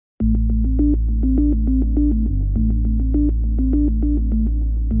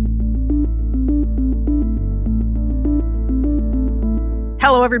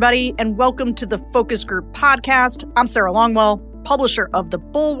Hello, everybody, and welcome to the Focus Group Podcast. I'm Sarah Longwell, publisher of The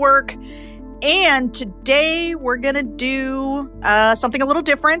Bulwark, and today we're going to do something a little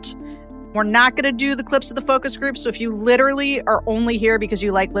different. We're not going to do the clips of the focus group, so if you literally are only here because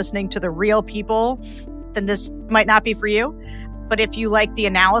you like listening to the real people, then this might not be for you. But if you like the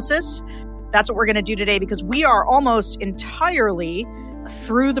analysis, that's what we're going to do today because we are almost entirely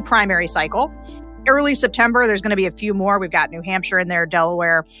through the primary cycle. Early September, there's going to be a few more. We've got New Hampshire in there,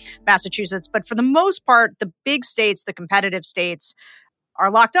 Delaware, Massachusetts. But for the most part, the big states, the competitive states,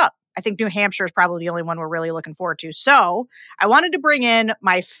 are locked up. I think New Hampshire is probably the only one we're really looking forward to. So I wanted to bring in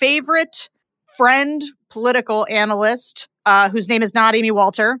my favorite friend, political analyst, whose name is not Amy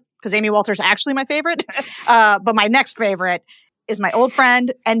Walter, because Amy Walter is actually my favorite. But my next favorite is my old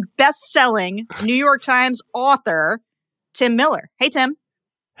friend and best-selling New York Times author, Tim Miller. Hey, Tim.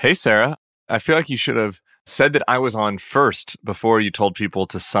 Hey, Sarah. I feel like you should have said that I was on first before you told people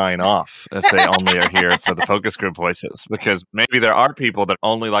to sign off if they only are here for the focus group voices, because maybe there are people that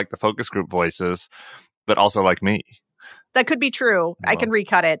only like the focus group voices, but also like me. That could be true. Well. I can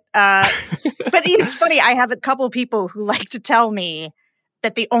recut it. But it's funny. I have a couple of people who like to tell me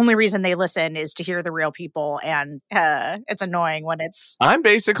that the only reason they listen is to hear the real people. And it's annoying when it's... I'm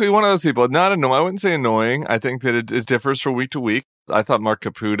basically one of those people. Not annoying. I wouldn't say annoying. I think that it differs from week to week. I thought Mark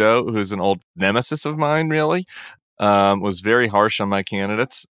Caputo, who's an old nemesis of mine, really, was very harsh on my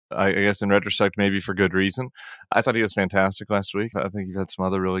candidates. I guess in retrospect, maybe for good reason. I thought he was fantastic last week. I think you've had some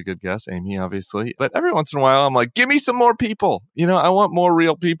other really good guests, Amy, obviously. But every once in a while, I'm like, give me some more people. You know, I want more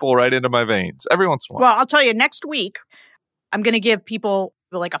real people right into my veins. Every once in a while. Well, I'll tell you, next week, I'm going to give people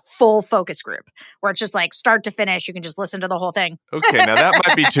like a full focus group where it's just like start to finish. You can just listen to the whole thing. Okay, now that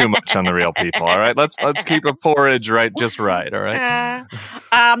might be too much on the real people. All right, let's keep a porridge right. All right.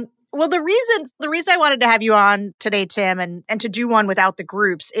 Well, the reason I wanted to have you on today, Tim, and to do one without the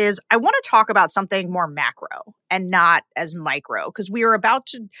groups is I want to talk about something more macro and not as micro, because we are about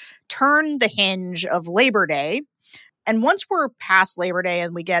to turn the hinge of Labor Day. And once we're past Labor Day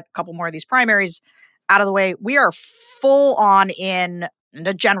and we get a couple more of these primaries out of the way, we are full on in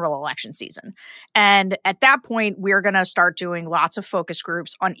the general election season. And at that point, we're going to start doing lots of focus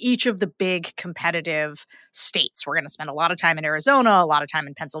groups on each of the big competitive states. We're going to spend a lot of time in Arizona, a lot of time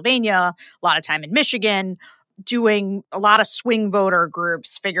in Pennsylvania, a lot of time in Michigan, doing a lot of swing voter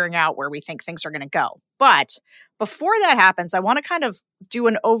groups, figuring out where we think things are going to go. But before that happens, I want to kind of do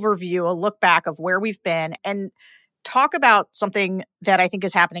an overview, a look back of where we've been and talk about something that I think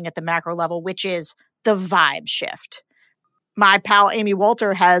is happening at the macro level, which is the vibe shift. My pal Amy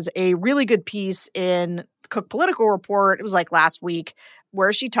Walter has a really good piece in the Cook Political Report, it was like last week,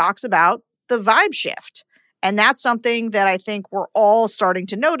 where she talks about the vibe shift. And that's something that I think we're all starting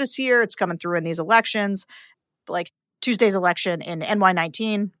to notice here. It's coming through in these elections. Like Tuesday's election in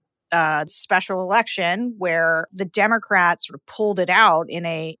NY19, special election where the Democrats sort of pulled it out in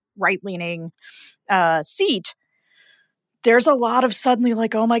a right-leaning seat. There's a lot of suddenly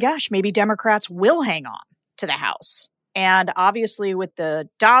like, oh my gosh, maybe Democrats will hang on to the House. And obviously with the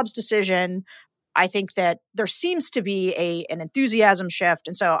Dobbs decision, I think that there seems to be an enthusiasm shift.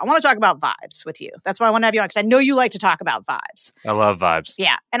 And so I want to talk about vibes with you. That's why I want to have you on, because I know you like to talk about vibes. I love vibes.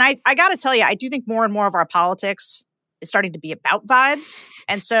 Yeah. And I got to tell you, I do think more and more of our politics is starting to be about vibes.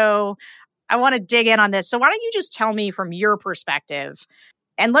 And so I want to dig in on this. So why don't you just tell me from your perspective,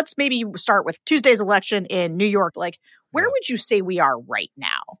 and let's maybe start with Tuesday's election in New York. Like, where would you say we are right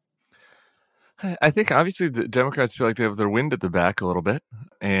now? I think obviously the Democrats feel like they have their wind at the back a little bit.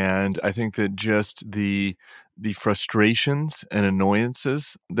 And I think that just the frustrations and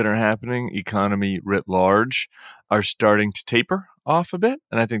annoyances that are happening, economy writ large, are starting to taper off a bit.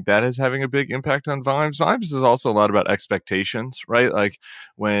 And I think that is having a big impact on vibes. Vibes is also a lot about expectations, right? Like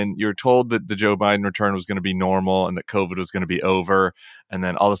when you're told that the Joe Biden return was going to be normal and that COVID was going to be over, and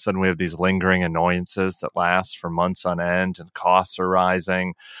then all of a sudden we have these lingering annoyances that last for months on end and costs are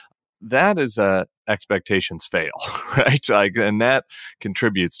rising. That is expectations fail, right? Like, and that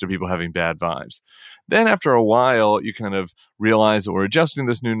contributes to people having bad vibes. Then after a while, you kind of realize that we're adjusting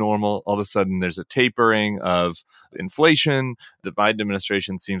this new normal. All of a sudden, there's a tapering of inflation. The Biden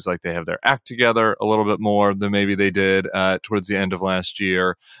administration seems like they have their act together a little bit more than maybe they did towards the end of last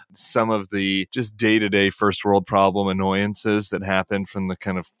year. Some of the just day-to-day first world problem annoyances that happened from the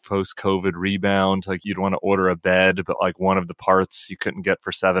kind of post-COVID rebound, like you'd want to order a bed, but like one of the parts you couldn't get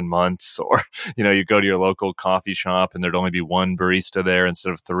for 7 months, or, you know, you go to your local coffee shop and there'd only be one barista there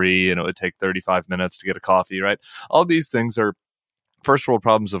instead of 3, and it would take 35 minutes to get a coffee, right? All these things are first world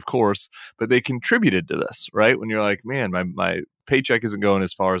problems, of course, but they contributed to this, right? When you're like, man, my paycheck isn't going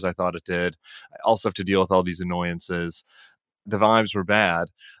as far as I thought it did. I also have to deal with all these annoyances. the vibes were bad.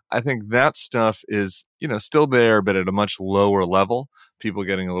 I think that stuff is, still there, but at a much lower level. People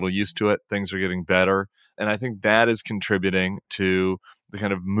getting a little used to it. Things are getting better. And I think that is contributing to the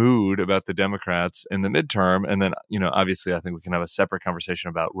kind of mood about the Democrats in the midterm. And then, obviously, I think we can have a separate conversation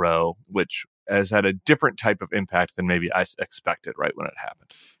about Roe, which has had a different type of impact than maybe I expected right when it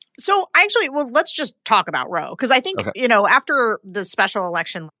happened. So let's just talk about Roe. Because I think, Okay. After the special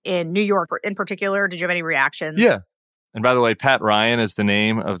election in New York in particular, did you have any reactions? Yeah. And by the way, Pat Ryan is the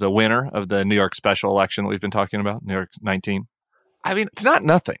name of the winner of the New York special election that we've been talking about, New York 19. I mean, it's not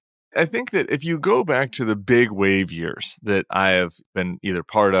nothing. I think that if you go back to the big wave years that I have been either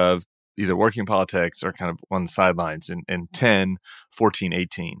part of, either working politics or kind of on the sidelines in 10, 14,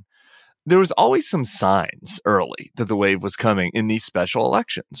 18, there was always some signs early that the wave was coming in these special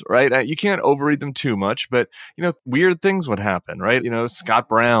elections, right? You can't overread them too much, but, weird things would happen, right? Scott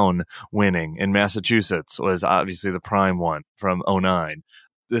Brown winning in Massachusetts was obviously the prime one from 2009.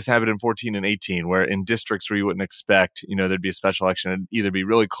 This happened in 14 and 18, where in districts where you wouldn't expect, there'd be a special election, it'd either be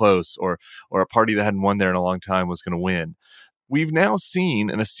really close or a party that hadn't won there in a long time was going to win. We've now seen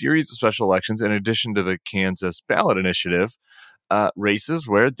in a series of special elections, in addition to the Kansas ballot initiative, races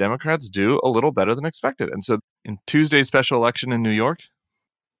where Democrats do a little better than expected. And so in Tuesday's special election in New York,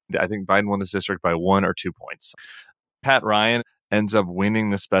 I think Biden won this district by 1 or 2 points. Pat Ryan ends up winning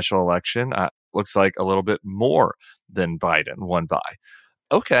the special election, looks like a little bit more than Biden won by.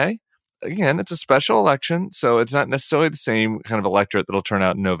 Okay. Again, it's a special election, so it's not necessarily the same kind of electorate that'll turn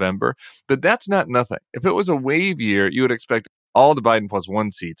out in November, but that's not nothing. If it was a wave year, you would expect all the Biden plus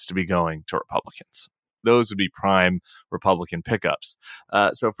 1 seats to be going to Republicans. Those would be prime Republican pickups.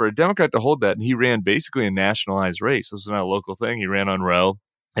 So for a Democrat to hold that, and he ran basically a nationalized race. This is not a local thing. He ran on Roe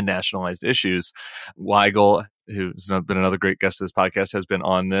and nationalized issues. Weigel, who's been another great guest of this podcast, has been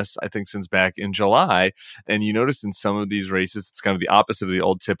on this, I think, since back in July. And you notice in some of these races, it's kind of the opposite of the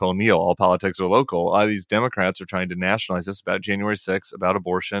old Tip O'Neill. All politics are local. A lot of these Democrats are trying to nationalize this about January 6th, about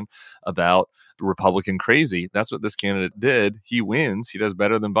abortion, about Republican crazy. That's what this candidate did. He wins. He does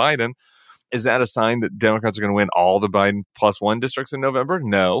better than Biden. Is that a sign that Democrats are going to win all the Biden plus 1 districts in November?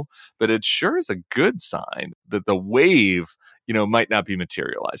 No, but it sure is a good sign that the wave, might not be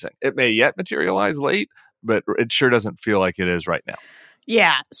materializing. It may yet materialize late, but it sure doesn't feel like it is right now.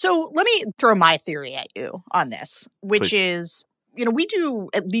 Yeah. So let me throw my theory at you on this, which Please. is, we do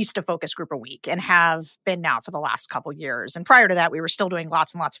at least a focus group a week and have been now for the last couple years. And prior to that, we were still doing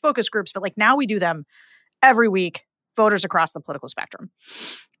lots and lots of focus groups, but now we do them every week, voters across the political spectrum.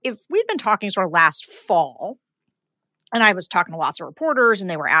 If we'd been talking sort of last fall, and I was talking to lots of reporters and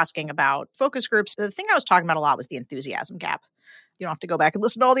they were asking about focus groups, the thing I was talking about a lot was the enthusiasm gap. You don't have to go back and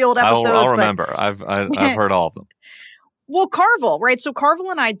listen to all the old episodes. I'll remember. I've heard all of them. Well, Carville, right? So Carville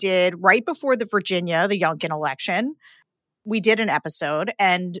and I did right before the Youngkin election. We did an episode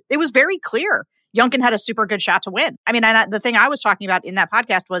and it was very clear Youngkin had a super good shot to win. I mean, the thing I was talking about in that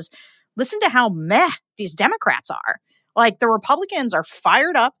podcast was listen to how meh these Democrats are. The Republicans are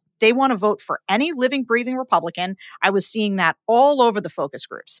fired up. They want to vote for any living, breathing Republican. I was seeing that all over the focus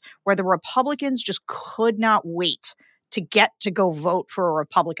groups where the Republicans just could not wait to get to go vote for a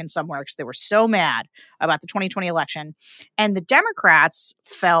Republican somewhere because they were so mad about the 2020 election. And the Democrats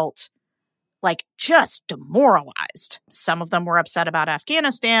felt just demoralized. Some of them were upset about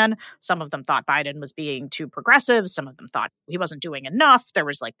Afghanistan. Some of them thought Biden was being too progressive. Some of them thought he wasn't doing enough. There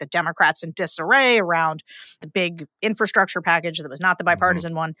was the Democrats in disarray around the big infrastructure package that was not the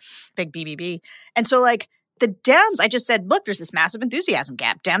bipartisan one, big BBB. And so the Dems, I just said, look, there's this massive enthusiasm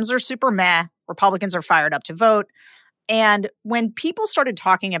gap. Dems are super meh. Republicans are fired up to vote. And when people started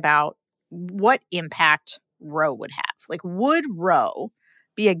talking about what impact Roe would have, would Roe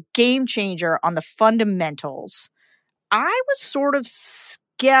be a game changer on the fundamentals, I was sort of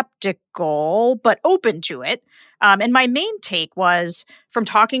skeptical, but open to it. And my main take was from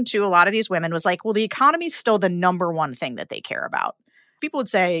talking to a lot of these women was well, the economy is still the number one thing that they care about. People would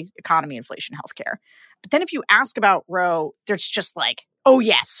say economy, inflation, healthcare. But then if you ask about Roe, there's just oh,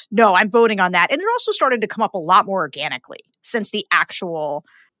 yes, no, I'm voting on that. And it also started to come up a lot more organically since the actual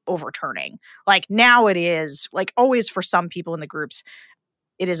overturning. Now it is always for some people in the groups,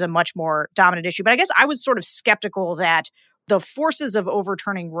 it is a much more dominant issue. But I guess I was sort of skeptical that the forces of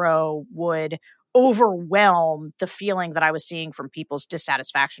overturning Roe would overwhelm the feeling that I was seeing from people's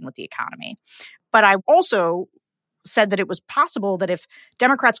dissatisfaction with the economy. But I also said that it was possible that if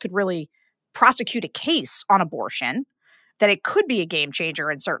Democrats could really prosecute a case on abortion, that it could be a game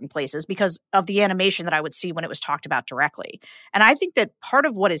changer in certain places because of the animation that I would see when it was talked about directly. And I think that part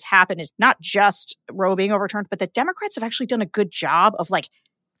of what has happened is not just Roe being overturned, but that Democrats have actually done a good job of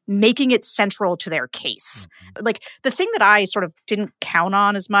making it central to their case. Like the thing that I sort of didn't count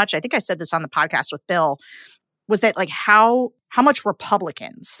on as much, I think I said this on the podcast with Bill, was that like how much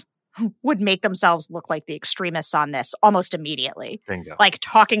Republicans would make themselves look like the extremists on this almost immediately. Bingo. Like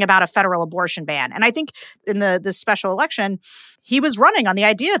talking about a federal abortion ban. And I think in this special election, he was running on the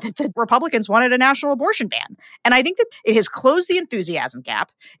idea that the Republicans wanted a national abortion ban. And I think that it has closed the enthusiasm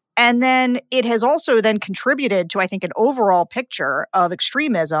gap. And then it has also then contributed to, I think, an overall picture of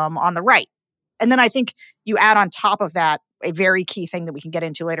extremism on the right. And then I think you add on top of that a very key thing that we can get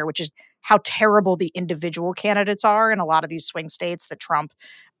into later, which is how terrible the individual candidates are in a lot of these swing states that Trump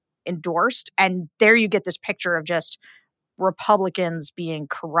endorsed. And there you get this picture of just Republicans being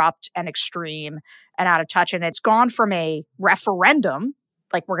corrupt and extreme and out of touch. And it's gone from a referendum,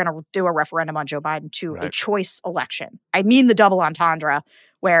 like we're going to do a referendum on Joe Biden, to a choice election. I mean the double entendre,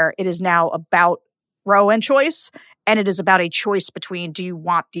 where it is now about Roe and choice, and it is about a choice between, do you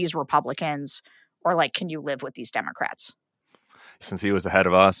want these Republicans or like, can you live with these Democrats? Since he was ahead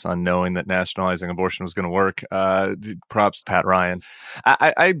of us on knowing that nationalizing abortion was going to work, props to Pat Ryan.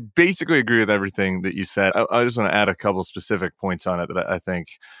 I basically agree with everything that you said. I just want to add a couple specific points on it that I think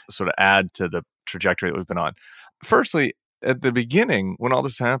sort of add to the trajectory that we've been on. Firstly, at the beginning, when all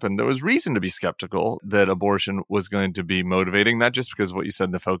this happened, there was reason to be skeptical that abortion was going to be motivating, not just because of what you said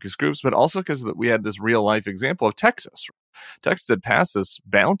in the focus groups, but also because we had this real life example of Texas. Texas had passed this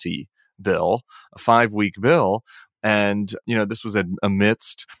bounty bill, a 5-week bill. And, this was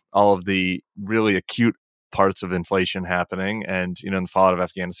amidst all of the really acute parts of inflation happening and, in the fallout of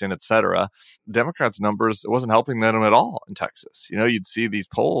Afghanistan, et cetera. Democrats' numbers, it wasn't helping them at all in Texas. You'd see these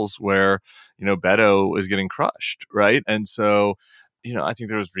polls where, Beto is getting crushed, right? And so, I think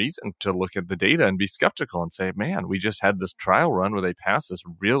there was reason to look at the data and be skeptical and say, man, we just had this trial run where they passed this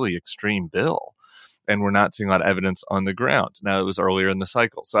really extreme bill. And we're not seeing a lot of evidence on the ground. Now, it was earlier in the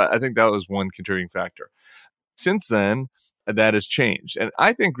cycle. So I think that was one contributing factor. Since then, that has changed. And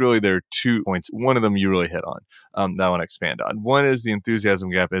I think really there are 2 points. One of them you really hit on that I want to expand on. One is the enthusiasm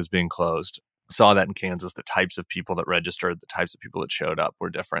gap is being closed. Saw that in Kansas. The types of people that registered, the types of people that showed up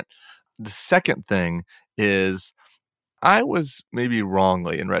were different. The second thing is I was maybe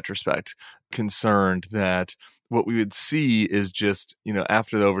wrongly, in retrospect, concerned that what we would see is just,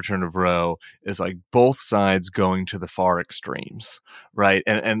 after the overturn of Roe, is like both sides going to the far extremes, right?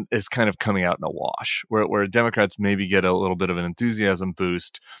 And it's kind of coming out in a wash, where Democrats maybe get a little bit of an enthusiasm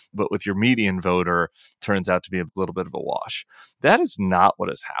boost, but with your median voter, turns out to be a little bit of a wash. That is not what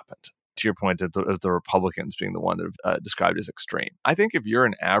has happened. To your point, of the Republicans being the one that have described as extreme. I think if you're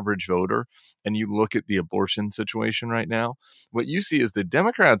an average voter and you look at the abortion situation right now, what you see is the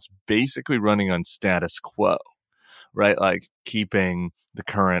Democrats basically running on status quo, right? Like keeping the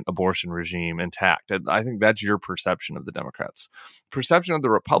current abortion regime intact. And I think that's your perception of the Democrats. Perception of the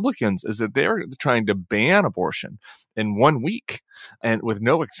Republicans is that they're trying to ban abortion in 1 week and with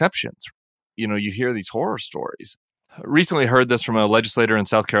no exceptions. You hear these horror stories. Recently heard this from a legislator in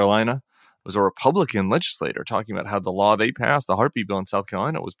South Carolina. It was a Republican legislator talking about how the law they passed, the heartbeat bill in South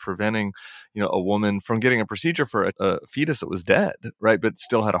Carolina, was preventing, a woman from getting a procedure for a fetus that was dead, right, but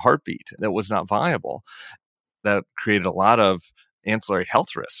still had a heartbeat that was not viable. That created a lot of ancillary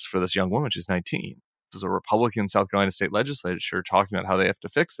health risks for this young woman. She's 19. This is a Republican South Carolina state legislature talking about how they have to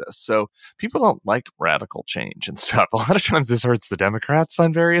fix this. So people don't like radical change and stuff. A lot of times this hurts the Democrats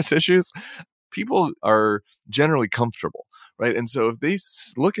on various issues. People are generally comfortable, right? And so if they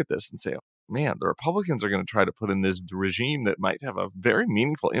look at this and say, man, the Republicans are going to try to put in this regime that might have a very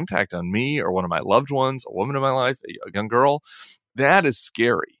meaningful impact on me or one of my loved ones, a woman in my life, a young girl, that is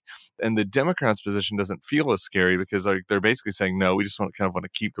scary. And the Democrats' position doesn't feel as scary because they're basically saying, no, we just want to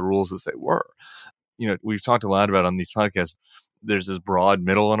keep the rules as they were. We've talked a lot about on these podcasts, there's this broad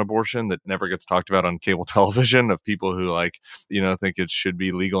middle on abortion that never gets talked about on cable television of people who think it should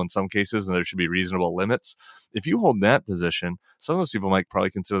be legal in some cases and there should be reasonable limits. If you hold that position, some of those people might probably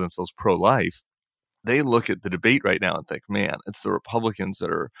consider themselves pro-life. They look at the debate right now and think, man, it's the Republicans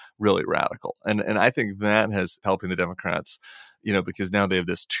that are really radical. And I think that has helping the Democrats, because now they have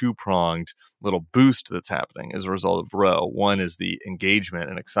this 2-pronged little boost that's happening as a result of Roe. One is the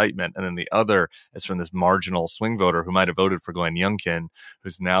engagement and excitement, and then the other is from this marginal swing voter who might have voted for Glenn Youngkin,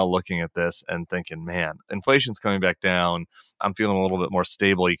 who's now looking at this and thinking, man, inflation's coming back down. I'm feeling a little bit more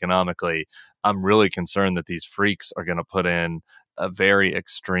stable economically. I'm really concerned that these freaks are going to put in a very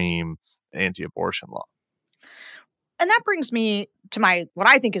extreme anti-abortion law. And that brings me to what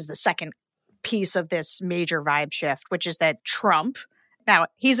I think is the second piece of this major vibe shift, which is that Trump, now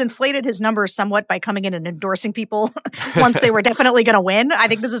he's inflated his numbers somewhat by coming in and endorsing people once they were definitely going to win. I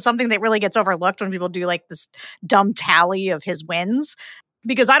think this is something that really gets overlooked when people do like this dumb tally of his wins.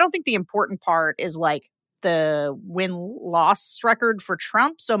 Because I don't think the important part is like the win-loss record for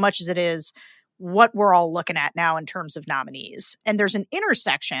Trump so much as it is what we're all looking at now in terms of nominees. And there's an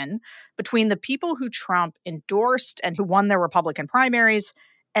intersection between the people who Trump endorsed and who won their Republican primaries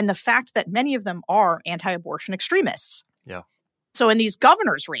and the fact that many of them are anti-abortion extremists. Yeah. So in these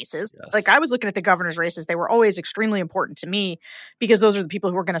governor's races, Yes. like I was looking at the governor's races, they were always extremely important to me because those are the people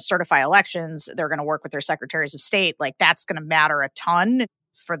who are going to certify elections. They're going to work with their secretaries of state. Like that's going to matter a ton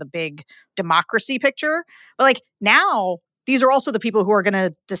for the big democracy picture. But like now, these are also the people who are going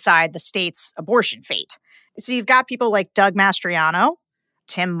to decide the state's abortion fate. So you've got people like Doug Mastriano,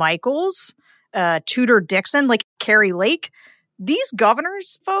 Tim Michels, Tudor Dixon, like Carrie Lake. These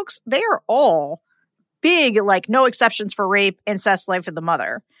governors, folks, they are all big, like no exceptions for rape, incest, life of the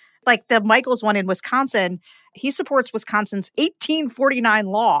mother. Like the Michels one in Wisconsin, he supports Wisconsin's 1849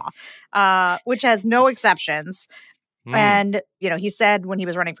 law, which has no exceptions. And, you know, he said when he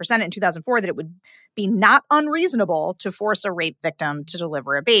was running for Senate in 2004 that it would be not unreasonable to force a rape victim to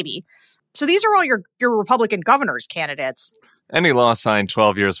deliver a baby. So these are all your Republican governor's candidates. Any law signed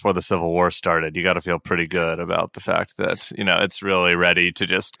 12 years before the Civil War started, you got to feel pretty good about the fact that, you know, it's really ready to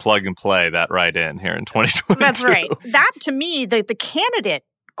just plug and play that right in here in 2022. That's right. That, to me, the candidate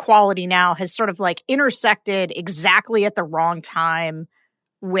quality now has sort of like intersected exactly at the wrong time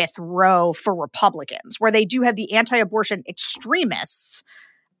with Roe for Republicans, where they do have the anti-abortion extremists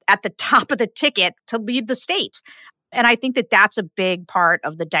at the top of the ticket to lead the state. And I think that that's a big part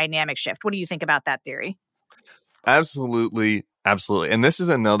of the dynamic shift. What do you think about that theory? Absolutely. Absolutely. And this is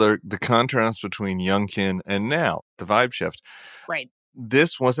the contrast between Youngkin and now, the vibe shift. Right.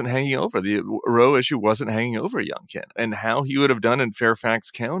 This wasn't hanging over. The Roe issue wasn't hanging over Youngkin. And how he would have done in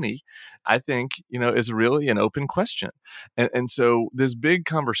Fairfax County, I think, you know, is really an open question. And so this big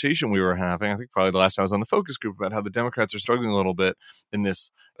conversation we were having, I think probably the last time I was on the focus group, about how the Democrats are struggling a little bit in this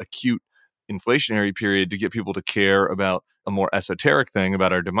acute inflationary period to get people to care about a more esoteric thing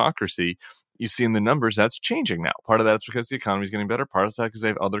about our democracy. You see in the numbers that's changing now. Part of that is because the economy is getting better. Part of that because they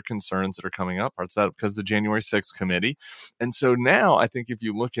have other concerns that are coming up. Part of that because of the January 6th committee. And so now I think if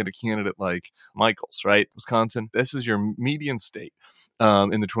you look at a candidate like Michels, right, Wisconsin, this is your median state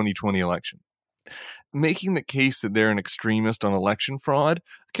in the 2020 election. Making the case that they're an extremist on election fraud,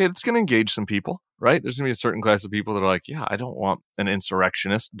 okay, that's going to engage some people, right? There's going to be a certain class of people that are like, yeah, I don't want an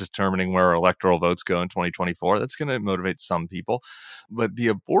insurrectionist determining where our electoral votes go in 2024. That's going to motivate some people. But the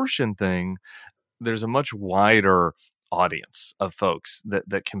abortion thing, there's a much wider audience of folks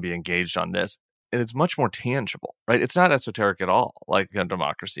that can be engaged on this. And it's much more tangible, right? It's not esoteric at all, like a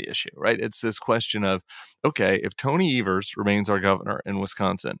democracy issue, right? It's this question of, okay, if Tony Evers remains our governor in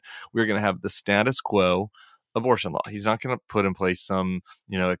Wisconsin, we're going to have the status quo abortion law. He's not going to put in place some,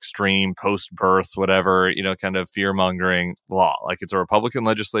 you know, extreme post-birth, whatever, you know, kind of fear-mongering law. Like it's a Republican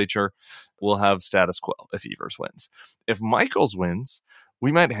legislature, we'll have status quo if Evers wins. If Michels wins,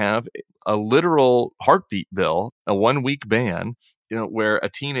 we might have a literal heartbeat bill, a 1-week ban, you know, where a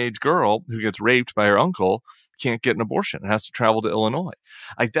teenage girl who gets raped by her uncle can't get an abortion and has to travel to Illinois.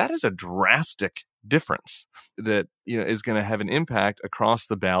 Like that is a drastic difference that, you know, is going to have an impact across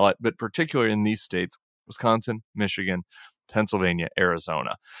the ballot, but particularly in these states, Wisconsin, Michigan, Pennsylvania,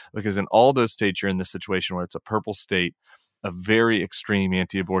 Arizona, because in all those states, you're in this situation where it's a purple state, a very extreme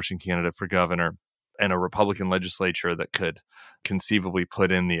anti-abortion candidate for governor, and a Republican legislature that could conceivably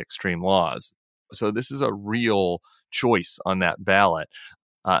put in the extreme laws. So this is a real choice on that ballot.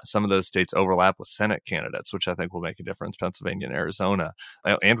 Some of those states overlap with Senate candidates, which I think will make a difference, Pennsylvania and Arizona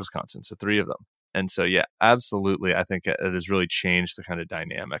and Wisconsin, so 3 of them. And so, yeah, absolutely, I think it has really changed the kind of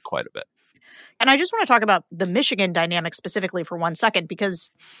dynamic quite a bit. And I just want to talk about the Michigan dynamic specifically for 1 second,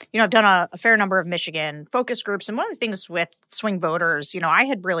 because, you know, I've done a fair number of Michigan focus groups. And one of the things with swing voters, you know, I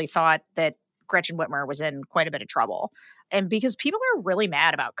had really thought that Gretchen Whitmer was in quite a bit of trouble. And because people are really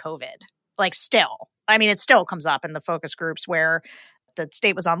mad about COVID, like still. I mean, it still comes up in the focus groups where the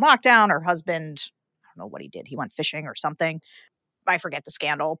state was on lockdown. Her husband, I don't know what he did. He went fishing or something. I forget the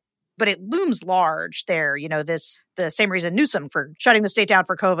scandal. But it looms large there, you know, the same reason Newsom for shutting the state down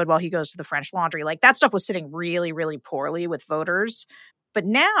for COVID while he goes to the French Laundry. Like that stuff was sitting really, really poorly with voters. But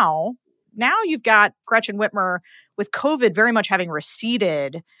now you've got Gretchen Whitmer with COVID very much having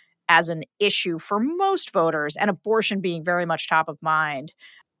receded as an issue for most voters and abortion being very much top of mind.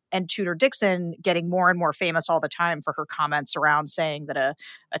 And Tudor Dixon getting more and more famous all the time for her comments around saying that a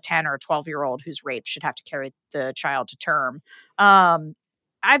 10 or 12-year-old who's raped should have to carry the child to term.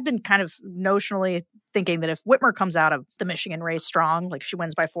 I've been kind of notionally thinking that if Whitmer comes out of the Michigan race strong, like she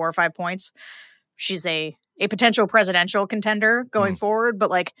wins by 4 or 5 points, she's a potential presidential contender going forward.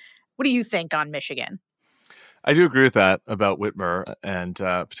 But like, what do you think on Michigan? I do agree with that about Whitmer and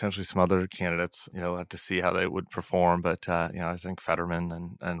potentially some other candidates. We'll have to see how they would perform. But, I think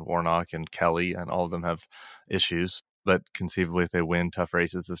Fetterman and Warnock and Kelly and all of them have issues. But conceivably, if they win tough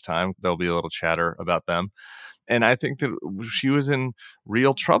races this time, there'll be a little chatter about them. And I think that she was in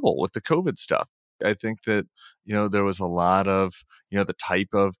real trouble with the COVID stuff. I think that, there was a lot of, the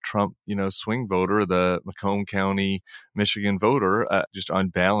type of Trump, swing voter, the Macomb County, Michigan voter, just on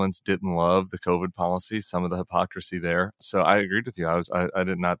balance, didn't love the COVID policy, some of the hypocrisy there. So I agreed with you. I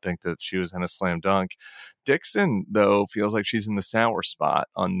did not think that she was in a slam dunk. Dixon, though, feels like she's in the sour spot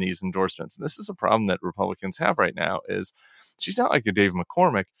on these endorsements. And this is a problem that Republicans have right now is she's not like a Dave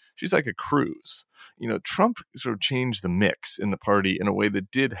McCormick. She's like a Cruz. Trump sort of changed the mix in the party in a way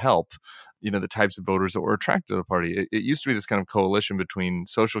that did help, the types of voters that were attracted to the party. It used to be this kind of coalition between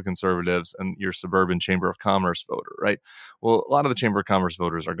social conservatives and your suburban Chamber of Commerce voter, right? Well, a lot of the Chamber of Commerce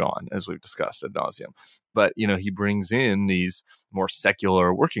voters are gone, as we've discussed ad nauseum. But, he brings in these more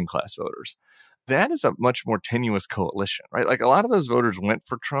secular working class voters. That is a much more tenuous coalition, right? Like a lot of those voters went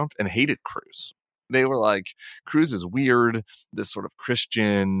for Trump and hated Cruz. They were like, Cruz is weird, this sort of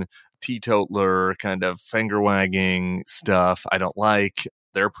Christian teetotaler kind of finger wagging stuff I don't like.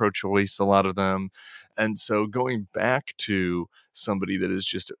 They're pro-choice, a lot of them. And so going back to somebody that is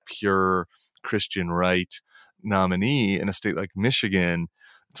just a pure Christian right nominee in a state like Michigan,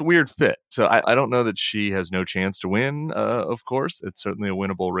 it's a weird fit. So I don't know that she has no chance to win, of course. It's certainly a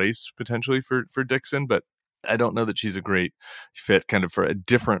winnable race potentially for Dixon, but I don't know that she's a great fit kind of for a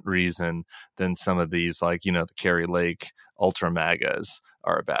different reason than some of these, like, the Kari Lake ultra MAGAs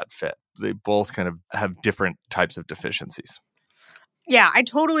are a bad fit. They both kind of have different types of deficiencies. Yeah, I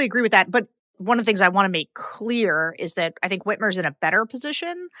totally agree with that. But one of the things I want to make clear is that I think Whitmer's in a better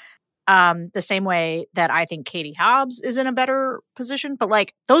position, the same way that I think Katie Hobbs is in a better position. But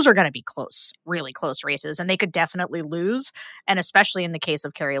like, those are going to be close, really close races, and they could definitely lose. And especially in the case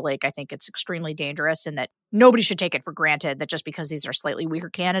of Kari Lake, I think it's extremely dangerous, and that nobody should take it for granted that just because these are slightly weaker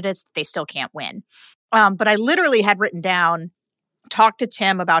candidates, they still can't win. But I literally had written down, talk to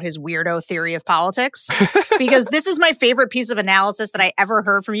Tim about his weirdo theory of politics, because this is my favorite piece of analysis that I ever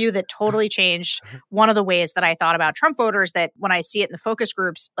heard from you that totally changed one of the ways that I thought about Trump voters, that when I see it in the focus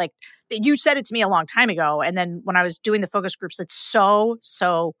groups, like you said it to me a long time ago. And then when I was doing the focus groups, it's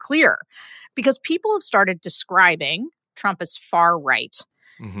so clear because people have started describing Trump as far right.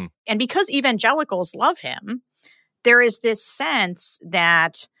 Mm-hmm. And because evangelicals love him, there is this sense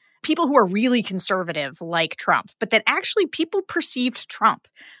that people who are really conservative like Trump, but that actually people perceived Trump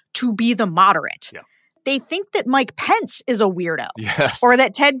to be the moderate. Yeah. They think that Mike Pence is a weirdo. Yes. Or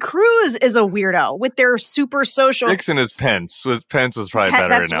that Ted Cruz is a weirdo with their super social. Nixon is Pence. Pence was probably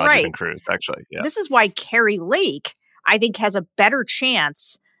better analogy than Cruz, actually. Yeah. This is why Kari Lake, I think, has a better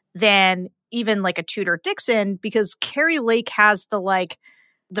chance than even like a Tudor Dixon, because Kari Lake has the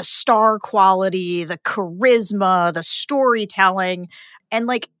star quality, the charisma, the storytelling. And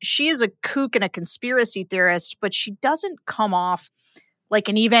like, she is a kook and a conspiracy theorist, but she doesn't come off like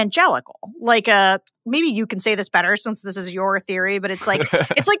an evangelical. Like maybe you can say this better since this is your theory, but it's like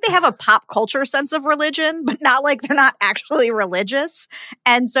they have a pop culture sense of religion, but not like they're not actually religious.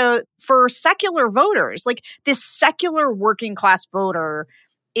 And so for secular voters, like this secular working class voter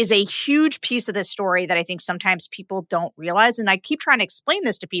is a huge piece of this story that I think sometimes people don't realize. And I keep trying to explain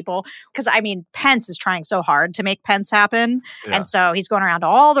this to people because, I mean, Pence is trying so hard to make Pence happen. Yeah. And so he's going around to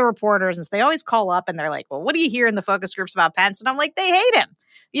all the reporters and so they always call up and they're like, well, what do you hear in the focus groups about Pence? And I'm like, they hate him.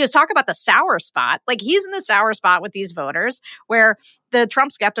 You just talk about the sour spot. Like, he's in the sour spot with these voters where the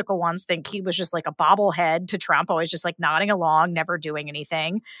Trump skeptical ones think he was just like a bobblehead to Trump, always just like nodding along, never doing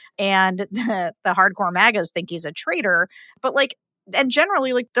anything. And the hardcore MAGAs think he's a traitor. But like, and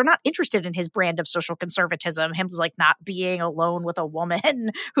generally, like, they're not interested in his brand of social conservatism, him like not being alone with a woman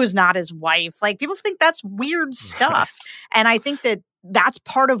who's not his wife. Like, people think that's weird stuff. Right. And I think that that's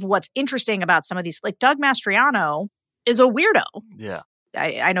part of what's interesting about some of these. Like, Doug Mastriano is a weirdo. Yeah.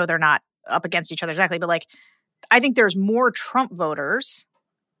 I know they're not up against each other exactly, but like, I think there's more Trump voters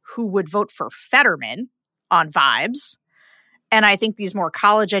who would vote for Fetterman on vibes. And I think these more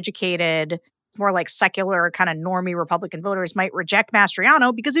college educated, more like secular kind of normie Republican voters might reject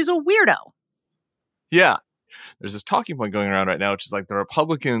Mastriano because he's a weirdo. Yeah. There's this talking point going around right now, which is like the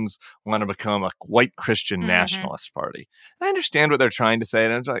Republicans want to become a white Christian nationalist party. And I understand what they're trying to say.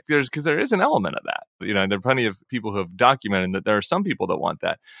 And it's like, because there is an element of that, and there are plenty of people who have documented that there are some people that want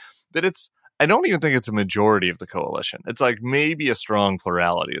that, but I don't even think it's a majority of the coalition. It's like maybe a strong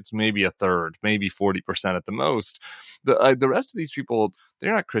plurality. It's maybe a third, maybe 40% at the most. The rest of these people,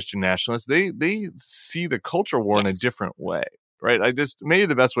 they're not Christian nationalists. They see the culture war in a different way, right? Maybe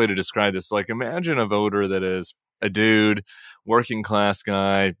the best way to describe this, like imagine a voter that is a dude, working class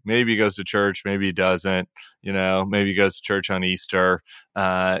guy, maybe he goes to church, maybe he doesn't, maybe he goes to church on Easter,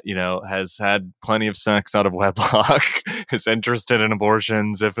 has had plenty of sex out of wedlock, is interested in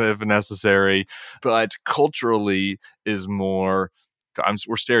abortions if necessary, but culturally is more,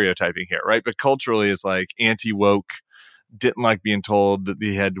 we're stereotyping here, right? But culturally is like anti-woke, didn't like being told that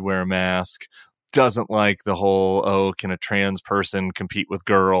he had to wear a mask, doesn't like the whole, can a trans person compete with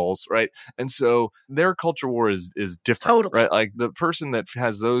girls, right? And so their culture war is different, Totally. right? Like the person that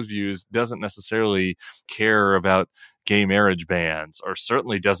has those views doesn't necessarily care about gay marriage bans, or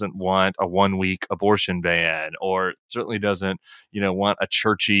certainly doesn't want a 1-week abortion ban, or certainly doesn't, want a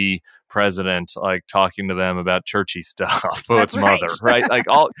churchy president like talking to them about churchy stuff. It's mother, right? Like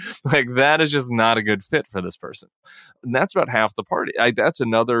that is just not a good fit for this person. And that's about half the party. That's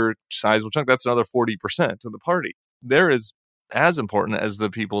another sizable chunk. That's another 40% of the party. There is as important as the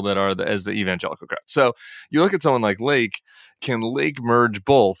people that are as the evangelical crowd. So you look at someone like Lake. Can Lake merge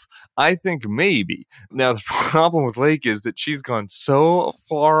both? I think maybe. Now, the problem with Lake is that she's gone so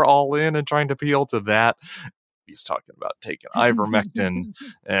far all in and trying to appeal to that. He's talking about taking ivermectin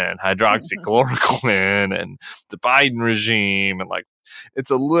and hydroxychloroquine and the Biden regime. And like, it's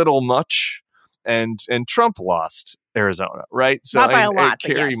a little much. And Trump lost Arizona, right? So not by a lot,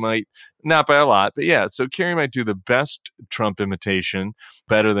 Kerry yes. might, not by a lot, but yeah. So Kerry might do the best Trump imitation,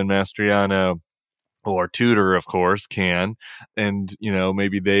 better than Mastriano or Tudor, of course, can. And,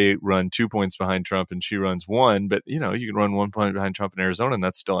 maybe they run 2 points behind Trump and she runs 1, but, you can run 1 point behind Trump in Arizona and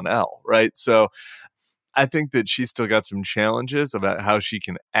that's still an L, right? So I think that she's still got some challenges about how she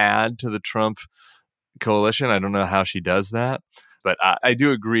can add to the Trump coalition. I don't know how she does that. But I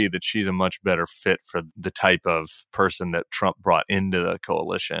do agree that she's a much better fit for the type of person that Trump brought into the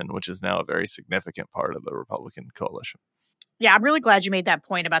coalition, which is now a very significant part of the Republican coalition. Yeah, I'm really glad you made that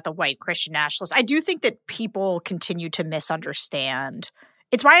point about the white Christian nationalists. I do think that people continue to misunderstand.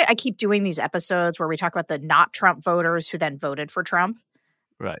 It's why I keep doing these episodes where we talk about the not Trump voters who then voted for Trump.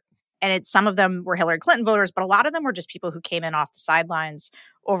 Right. And some of them were Hillary Clinton voters, but a lot of them were just people who came in off the sidelines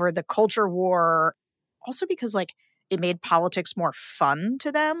over the culture war. Also because it made politics more fun to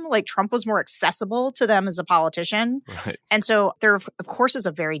them. Like Trump was more accessible to them as a politician. Right. And so there, of course, is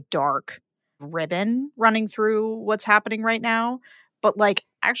a very dark ribbon running through what's happening right now. But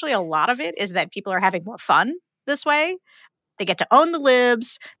actually a lot of it is that people are having more fun this way. They get to own the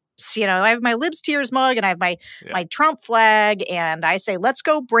libs. So, I have my Libs Tears mug and I have my Trump flag and I say, let's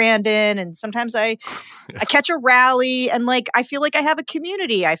go, Brandon. And sometimes I catch a rally and I feel like I have a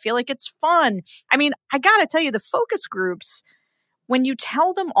community. I feel like it's fun. I mean, I got to tell you, the focus groups, when you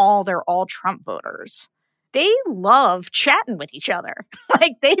tell them all they're all Trump voters, they love chatting with each other.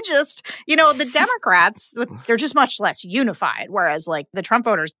 They just, the Democrats, they're just much less unified. Whereas the Trump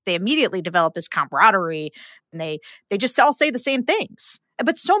voters, they immediately develop this camaraderie and they just all say the same things.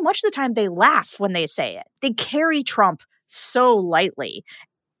 But so much of the time they laugh when they say it. They carry Trump so lightly.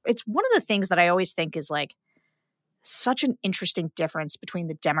 It's one of the things that I always think is such an interesting difference between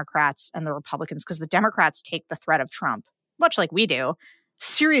the Democrats and the Republicans, because the Democrats take the threat of Trump, much like we do,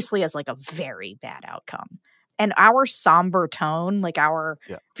 seriously as a very bad outcome. And our somber tone, our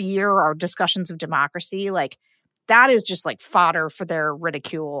fear, our discussions of democracy, that is just fodder for their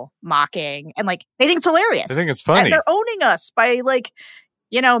ridicule, mocking, and they think it's hilarious. I think it's funny. And they're owning us by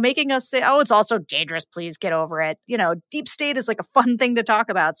making us say, oh, it's also dangerous. Please get over it. Deep state is a fun thing to talk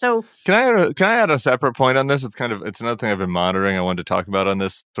about. So can I add a separate point on this? It's another thing I've been monitoring. I wanted to talk about on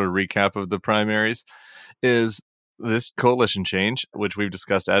this sort of recap of the primaries is this coalition change, which we've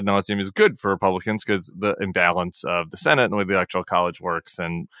discussed ad nauseum, is good for Republicans because the imbalance of the Senate and the way the Electoral College works,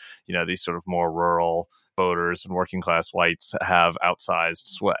 and these sort of more rural voters and working class whites have outsized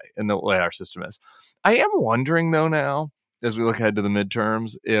sway in the way our system is. I am wondering though now, as we look ahead to the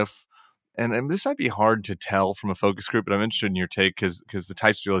midterms, if and this might be hard to tell from a focus group, but I'm interested in your take because the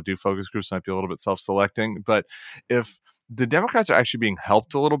types of people that do focus groups might be a little bit self-selecting. But if the Democrats are actually being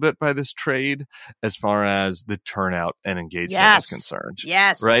helped a little bit by this trade as far as the turnout and engagement is concerned.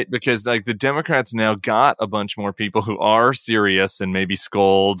 Yes. Right? Because the Democrats now got a bunch more people who are serious and maybe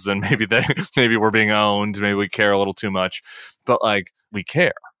scolds and maybe we're being owned. Maybe we care a little too much, but we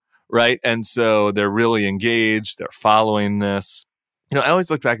care. Right. And so they're really engaged. They're following this. I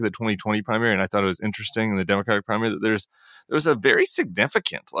always look back at the 2020 primary and I thought it was interesting in the Democratic primary that there was a very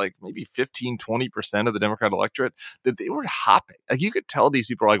significant, maybe 15-20% of the Democrat electorate that they were hopping. You could tell these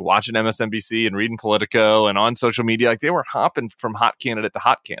people are watching MSNBC and reading Politico and on social media, they were hopping from hot candidate to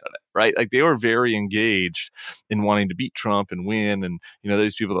hot candidate. right? Like they were very engaged in wanting to beat Trump and win. And,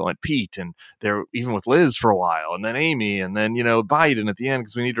 those people that went Pete, and they're even with Liz for a while, and then Amy, and then, Biden at the end,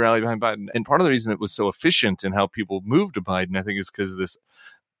 because we need to rally behind Biden. And part of the reason it was so efficient in how people moved to Biden, I think, is because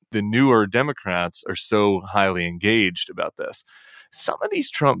the newer Democrats are so highly engaged about this. Some of these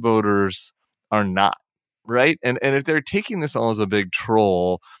Trump voters are not. Right. And if they're taking this all as a big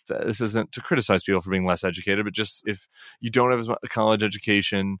troll, this isn't to criticize people for being less educated, but just if you don't have a college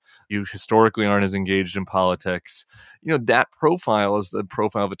education, you historically aren't as engaged in politics, that profile is the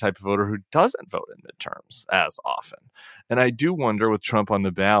profile of a type of voter who doesn't vote in midterms as often. And I do wonder with Trump on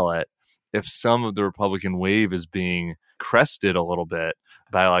the ballot, if some of the Republican wave is being crested a little bit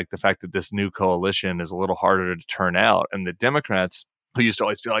by like the fact that this new coalition is a little harder to turn out, and the Democrats who used to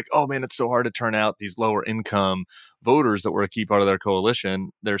always feel like, oh man, it's so hard to turn out these lower income voters that were a key part of their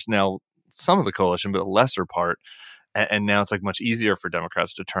coalition. There's now some of the coalition, but a lesser part. And now it's like much easier for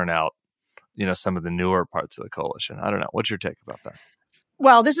Democrats to turn out, some of the newer parts of the coalition. I don't know. What's your take about that?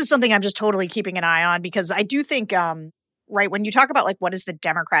 Well, this is something I'm just totally keeping an eye on, because I do think, right, when you talk about like what is the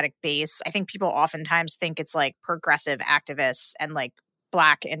Democratic base, I think people oftentimes think it's like progressive activists and like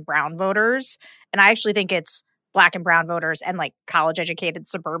Black and brown voters. And I actually think it's Black and brown voters and like college educated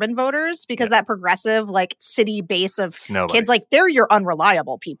suburban voters, because that progressive like city base of kids, like they're your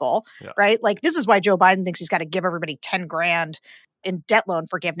unreliable people, right? Like this is why Joe Biden thinks he's got to give everybody 10 grand in debt loan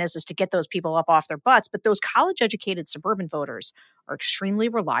forgiveness, is to get those people up off their butts. But those college educated suburban voters are extremely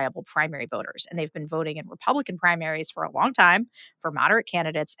reliable primary voters. And they've been voting in Republican primaries for a long time for moderate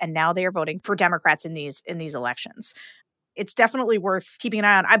candidates. And now they are voting for Democrats in these elections. It's definitely worth keeping an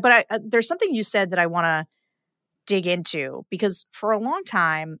eye on. But there's something you said that I want to dig into, because for a long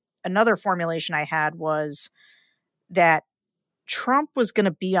time, another formulation I had was that Trump was going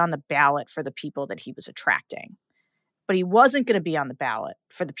to be on the ballot for the people that he was attracting, but he wasn't going to be on the ballot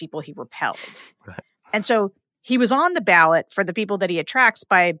for the people he repelled. Right. And so he was on the ballot for the people that he attracts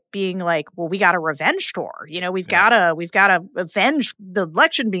by being like, well, we got a revenge tour. We've got to avenge the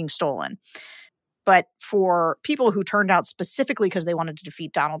election being stolen. But for people who turned out specifically because they wanted to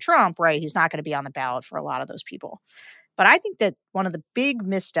defeat Donald Trump, right, he's not going to be on the ballot for a lot of those people. But I think that one of the big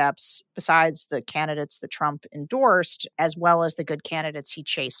missteps, besides the candidates that Trump endorsed, as well as the good candidates he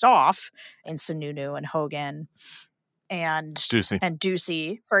chased off in Sununu and Hogan and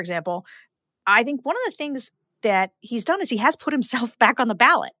Ducey, for example, I think one of the things that he's done is he has put himself back on the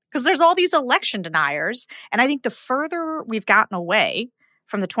ballot, because there's all these election deniers. And I think the further we've gotten away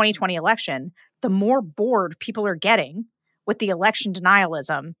from the 2020 election, the more bored people are getting with the election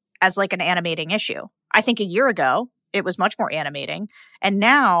denialism as like an animating issue. I think a year ago, it was much more animating. And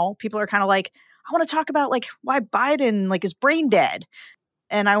now people are kind of like, I want to talk about like why Biden like is brain dead.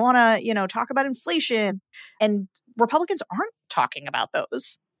 And I want to, talk about inflation. And Republicans aren't talking about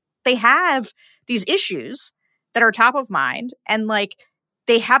those. They have these issues that are top of mind. And like,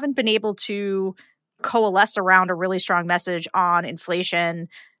 they haven't been able to coalesce around a really strong message on inflation,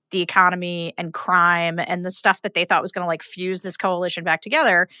 the economy, and crime, and the stuff that they thought was going to like fuse this coalition back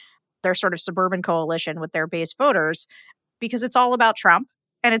together, their sort of suburban coalition with their base voters, because it's all about Trump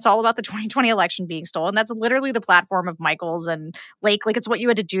and it's all about the 2020 election being stolen. That's literally the platform of Michaels and Lake. Like it's what you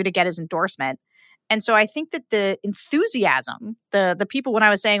had to do to get his endorsement. And so I think that the enthusiasm, the people, when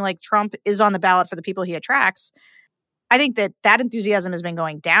I was saying like Trump is on the ballot for the people he attracts, I think that enthusiasm has been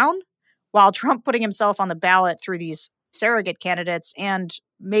going down, while Trump putting himself on the ballot through these surrogate candidates and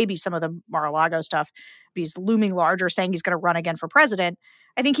maybe some of the Mar-a-Lago stuff, he's looming larger, saying he's going to run again for president.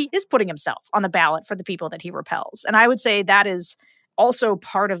 I think he is putting himself on the ballot for the people that he repels. And I would say that is also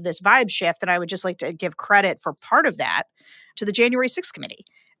part of this vibe shift. And I would just like to give credit for part of that to the January 6th committee.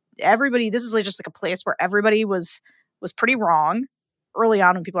 Everybody, this is like just like a place where everybody was pretty wrong. Early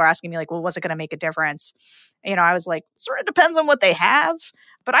on when people are asking me like, well, was it going to make a difference? I was like, it sort of depends on what they have.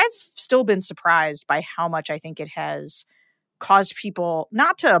 But I've still been surprised by how much I think it has caused people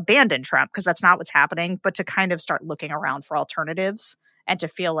not to abandon Trump, because that's not what's happening, but to kind of start looking around for alternatives and to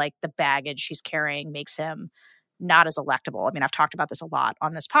feel like the baggage he's carrying makes him not as electable. I mean, I've talked about this a lot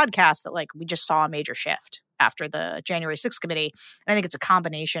on this podcast, that like we just saw a major shift after the January 6th committee. And I think it's a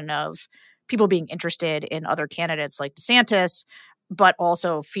combination of people being interested in other candidates like DeSantis, but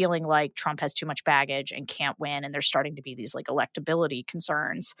also feeling like Trump has too much baggage and can't win. And there's starting to be these like electability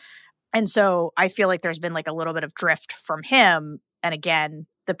concerns. And so I feel like there's been like a little bit of drift from him. And again,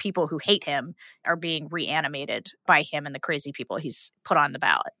 the people who hate him are being reanimated by him and the crazy people he's put on the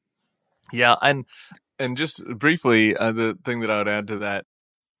ballot. Yeah. And just briefly, the thing that I would add to that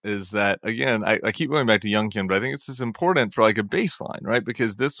is that, again, I keep going back to Youngkin, but I think it's just important for like a baseline, right?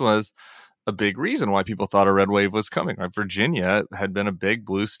 Because this was a big reason why people thought a red wave was coming. Right? Virginia had been a big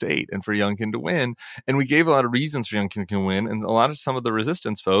blue state, and for Youngkin to win, and we gave a lot of reasons for Youngkin to win, and some of the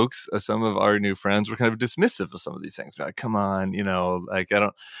resistance folks, some of our new friends, were kind of dismissive of some of these things. Like, come on, like I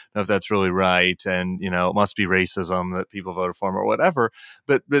don't know if that's really right, and it must be racism that people voted for him or whatever.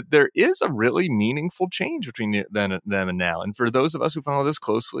 But there is a really meaningful change between them and now. And for those of us who follow this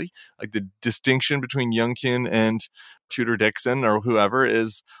closely, like the distinction between Youngkin and Tudor Dixon or whoever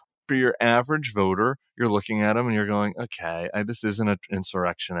is, for your average voter, you're looking at him and you're going, okay, this isn't an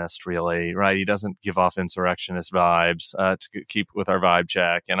insurrectionist, really, right? He doesn't give off insurrectionist vibes to keep with our vibe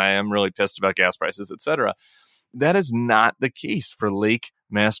check. And I am really pissed about gas prices, et cetera. That is not the case for Lake,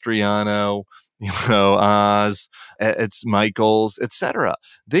 Mastriano, Oz, it's Michaels, et cetera.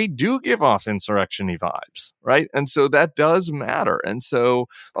 They do give off insurrection-y vibes, right? And so that does matter. And so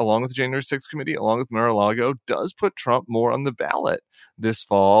along with the January 6th committee, along with Mar-a-Lago, does put Trump more on the ballot this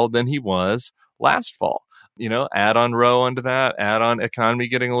fall than he was last fall. Add on Roe onto that, add on economy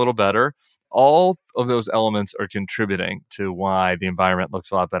getting a little better. All of those elements are contributing to why the environment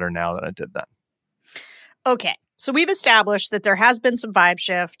looks a lot better now than it did then. Okay, so we've established that there has been some vibe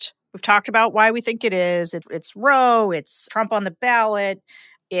shift. We've talked about why we think it is. It's Roe, it's Trump on the ballot,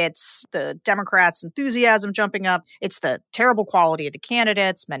 it's the Democrats' enthusiasm jumping up, it's the terrible quality of the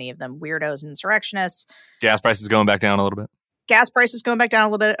candidates, many of them weirdos and insurrectionists. Gas prices going back down a little bit. Gas prices going back down a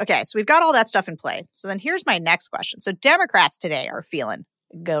little bit. Okay, so we've got all that stuff in play. So then here's my next question. So Democrats today are feeling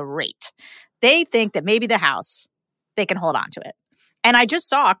great. They think that maybe the House, they can hold on to it. And I just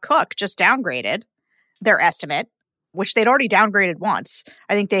saw Cook just downgraded their estimate, which they'd already downgraded once.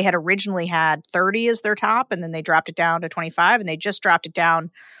 I think they had originally had 30 as their top, and then they dropped it down to 25, and they just dropped it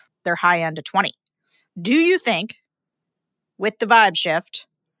down their high end to 20. Do you think, with the vibe shift,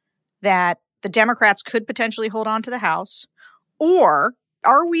 that the Democrats could potentially hold on to the House? Or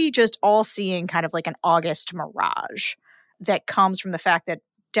are we just all seeing kind of like an August mirage that comes from the fact that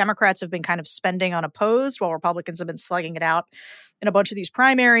Democrats have been kind of spending unopposed while Republicans have been slugging it out in a bunch of these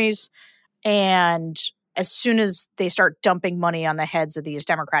primaries? And as soon as they start dumping money on the heads of these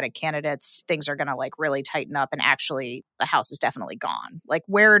Democratic candidates, things are going to like really tighten up, and actually the House is definitely gone. Like,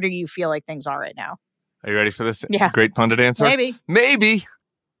 where do you feel like things are right now? Are you ready for this? Yeah. Great pundit answer? Maybe.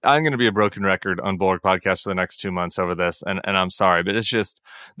 I'm going to be a broken record on Bulwark Podcast for the next 2 months over this. And I'm sorry, but it's just,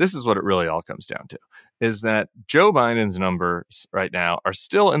 this is what it really all comes down to, is that Joe Biden's numbers right now are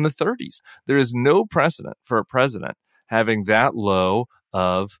still in the 30s. There is no precedent for a president having that low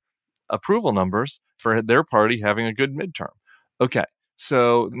of approval numbers for their party having a good midterm. Okay,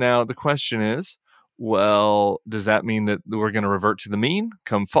 so now the question is, well, does that mean that we're going to revert to the mean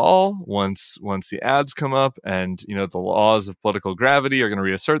come fall once the ads come up and, the laws of political gravity are going to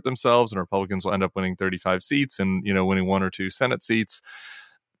reassert themselves and Republicans will end up winning 35 seats and, winning 1 or 2 Senate seats?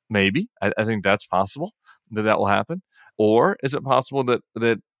 Maybe. I think that's possible that will happen. Or is it possible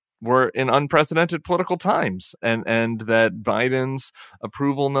that we're in unprecedented political times and that Biden's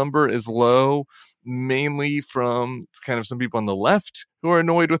approval number is low, mainly from kind of some people on the left who are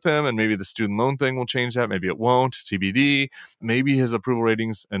annoyed with him, and maybe the student loan thing will change that. Maybe it won't, TBD. Maybe his approval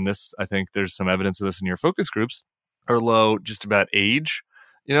ratings, and this, I think there's some evidence of this in your focus groups, are low just about age,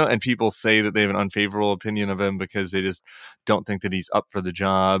 and people say that they have an unfavorable opinion of him because they just don't think that he's up for the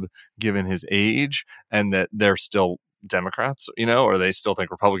job given his age, and that they're still Democrats, or they still think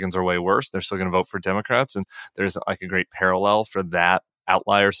Republicans are way worse. They're still going to vote for Democrats. And there's like a great parallel for that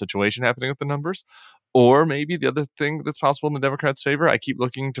outlier situation happening with the numbers. Or maybe the other thing that's possible in the Democrats' favor, I keep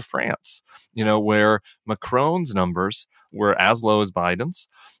looking to France, where Macron's numbers were as low as Biden's.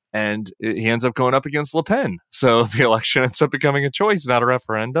 And he ends up going up against Le Pen. So the election ends up becoming a choice, not a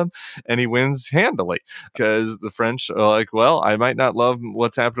referendum. And he wins handily because the French are like, well, I might not love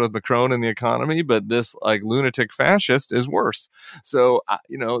what's happened with Macron and the economy, but this like lunatic fascist is worse. So,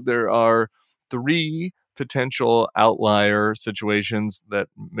 there are 3 potential outlier situations that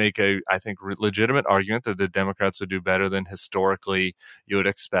make I think, legitimate argument that the Democrats would do better than historically you would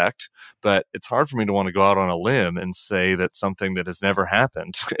expect. But it's hard for me to want to go out on a limb and say that something that has never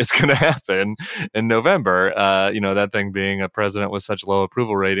happened is going to happen in November. That thing being a president with such low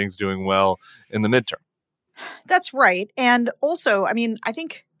approval ratings doing well in the midterm. That's right. And also, I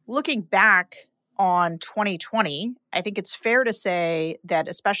think looking back on 2020, I think it's fair to say that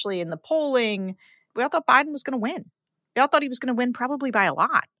especially in the polling, we all thought Biden was going to win. We all thought he was going to win probably by a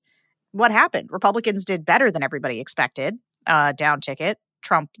lot. What happened? Republicans did better than everybody expected. Down ticket.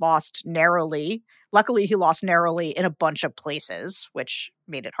 Trump lost narrowly. Luckily, he lost narrowly in a bunch of places, which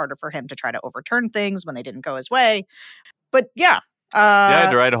made it harder for him to try to overturn things when they didn't go his way. But yeah, Yeah, I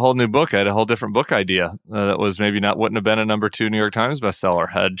had to write a whole new book. I had a whole different book idea that was wouldn't have been a #2 New York Times bestseller.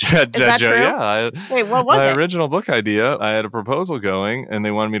 Is that true? Yeah. Wait, what was my it? original book idea, I had a proposal going, and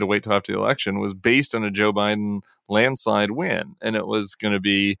they wanted me to wait till after the election, was based on a Joe Biden landslide win. And it was going to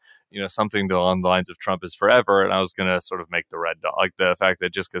be, something along the lines of Trump is forever. And I was going to sort of make the red dot, like the fact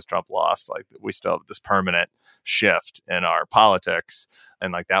that just because Trump lost, like we still have this permanent shift in our politics.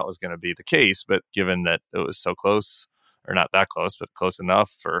 And like that was going to be the case. But given that it was so close, or not that close, but close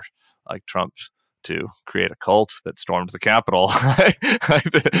enough for like Trump to create a cult that stormed the Capitol.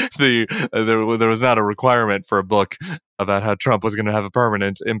 There was not a requirement for a book about how Trump was going to have a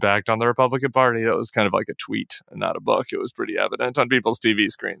permanent impact on the Republican Party. It was kind of like a tweet and not a book. It was pretty evident on people's TV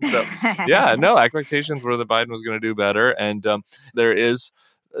screens. So yeah, no, expectations were that Biden was going to do better. And there is,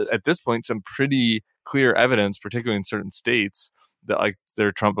 at this point, some pretty clear evidence, particularly in certain states, that like there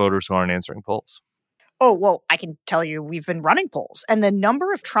are Trump voters who aren't answering polls. Oh, well, I can tell you we've been running polls, and the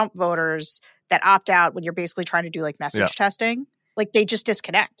number of Trump voters that opt out when you're basically trying to do like message testing, like they just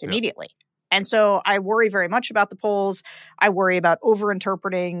disconnect immediately. And so I worry very much about the polls. I worry about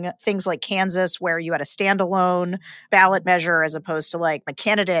overinterpreting things like Kansas, where you had a standalone ballot measure as opposed to like a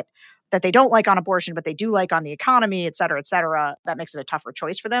candidate that they don't like on abortion, but they do like on the economy, et cetera, et cetera. That makes it a tougher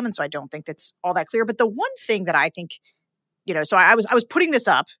choice for them. And so I don't think that's all that clear. But the one thing that I think, so I was putting this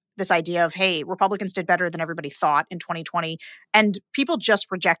up, this idea of, hey, Republicans did better than everybody thought in 2020, and people just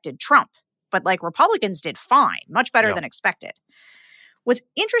rejected Trump. But like Republicans did fine, much better than expected. What's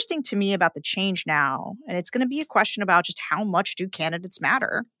interesting to me about the change now, and it's going to be a question about just how much do candidates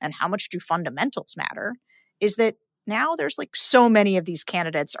matter and how much do fundamentals matter, is that now there's like so many of these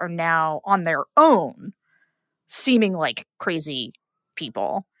candidates are now on their own seeming like crazy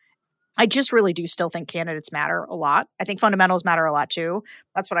people. I just really do still think candidates matter a lot. I think fundamentals matter a lot too.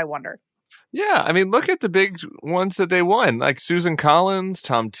 That's what I wonder. Yeah, I mean, look at the big ones that they won, like Susan Collins,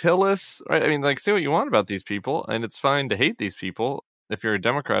 Tom Tillis, right? I mean, like, say what you want about these people, and it's fine to hate these people if you're a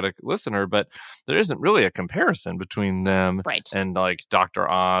Democratic listener, but there isn't really a comparison between them and like Dr.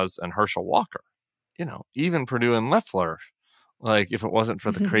 Oz and Herschel Walker. Even Perdue and Loeffler, like if it wasn't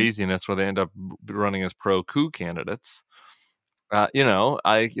for the craziness where they end up running as pro-coup candidates,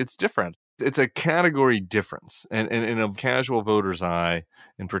 it's different. It's a category difference. And in a casual voter's eye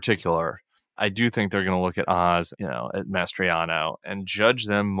in particular, I do think they're going to look at Oz, at Mastriano and judge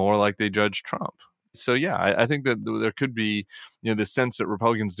them more like they judge Trump. So, yeah, I think that there could be, the sense that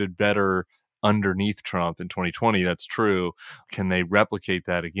Republicans did better underneath Trump in 2020. That's true. Can they replicate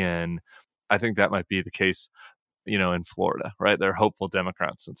that again? I think that might be the case, in Florida, right? They're hopeful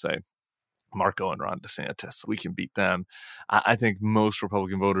Democrats and say, Marco and Ron DeSantis, we can beat them. I think most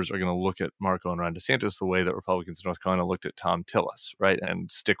Republican voters are going to look at Marco and Ron DeSantis the way that Republicans in North Carolina looked at Tom Tillis, right?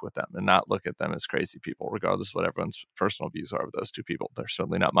 And stick with them and not look at them as crazy people, regardless of what everyone's personal views are of those two people. They're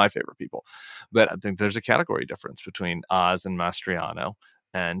certainly not my favorite people. But I think there's a category difference between Oz and Mastriano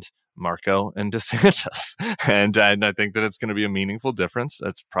and Marco and DeSantis. And I think that it's going to be a meaningful difference.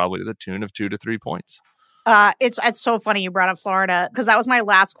 That's probably to the tune of 2 to 3 points. It's so funny you brought up Florida, because that was my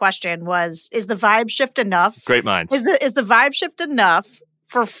last question is the vibe shift enough? Great minds. Is the vibe shift enough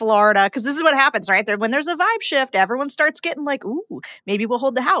for Florida? Because this is what happens, right? When there's a vibe shift, everyone starts getting like, ooh, maybe we'll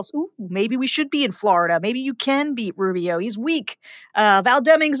hold the House. Ooh, maybe we should be in Florida. Maybe you can beat Rubio. He's weak. Val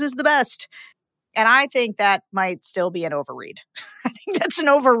Demings is the best. And I think that might still be an overread. I think that's an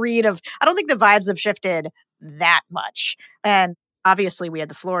overread I don't think the vibes have shifted that much. And obviously we had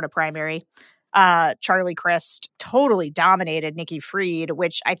the Florida primary. Charlie Crist totally dominated Nikki Fried,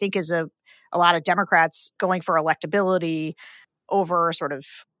 which I think is a lot of Democrats going for electability over sort of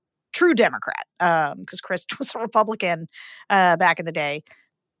true Democrat, because Crist was a Republican back in the day.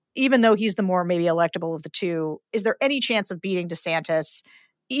 Even though he's the more maybe electable of the two, is there any chance of beating DeSantis,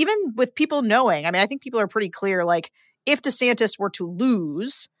 even with people knowing? I mean, I think people are pretty clear, like, if DeSantis were to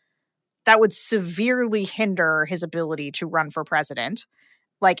lose, that would severely hinder his ability to run for president.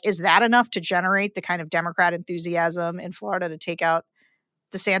 Like, is that enough to generate the kind of Democrat enthusiasm in Florida to take out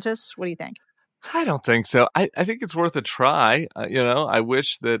DeSantis? What do you think? I don't think so. I think it's worth a try. I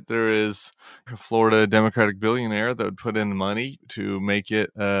wish that there is a Florida Democratic billionaire that would put in money to make it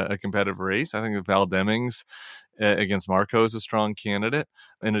a competitive race. I think that Val Demings against Marco is a strong candidate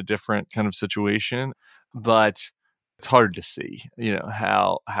in a different kind of situation. But it's hard to see,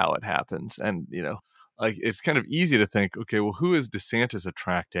 how it happens. And, like it's kind of easy to think, okay, well, who is DeSantis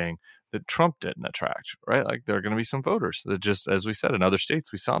attracting that Trump didn't attract, right? Like there are going to be some voters that just, as we said, in other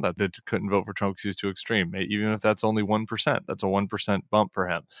states, we saw that couldn't vote for Trump because he was too extreme. Even if that's only 1%, that's a 1% bump for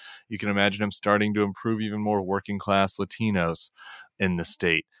him. You can imagine him starting to improve even more working class Latinos in the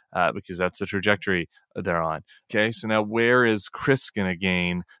state because that's the trajectory they're on. Okay, so now where is Chris going to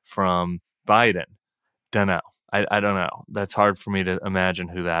gain from Biden? Don't know. I don't know. That's hard for me to imagine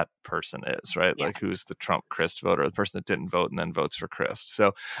who that person is, right? Yeah. Like who's the Trump Chris voter, the person that didn't vote and then votes for Chris.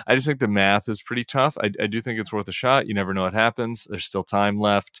 So I just think the math is pretty tough. I do think it's worth a shot. You never know what happens. There's still time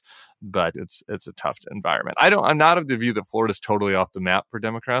left, but it's a tough environment. I'm not of the view that Florida's totally off the map for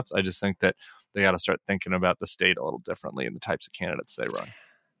Democrats. I just think that they got to start thinking about the state a little differently and the types of candidates they run.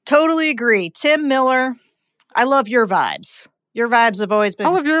 Totally agree. Tim Miller, I love your vibes. Your vibes have always been... I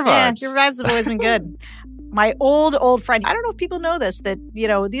love your vibes. Yeah, your vibes have always been good. My old friend, I don't know if people know this, that,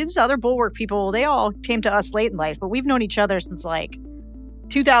 these other Bulwark people, they all came to us late in life, but we've known each other since like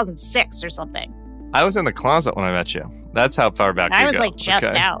 2006 or something. I was in the closet when I met you. That's how far back I we was go. Like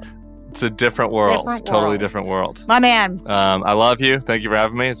just out. It's a different world. Totally different world. My man. I love you. Thank you for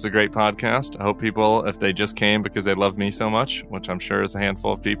having me. It's a great podcast. I hope people, if they just came because they love me so much, which I'm sure is a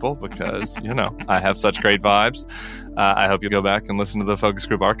handful of people because, I have such great vibes. I hope you go back and listen to the Focus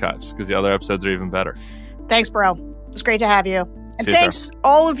Group archives because the other episodes are even better. Thanks, bro. It's great to have you. And thanks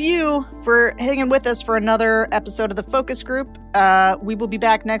all of you for hanging with us for another episode of the Focus Group. We will be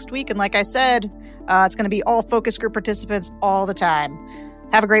back next week. And like I said, it's going to be all Focus Group participants all the time.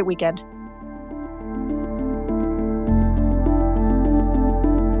 Have a great weekend.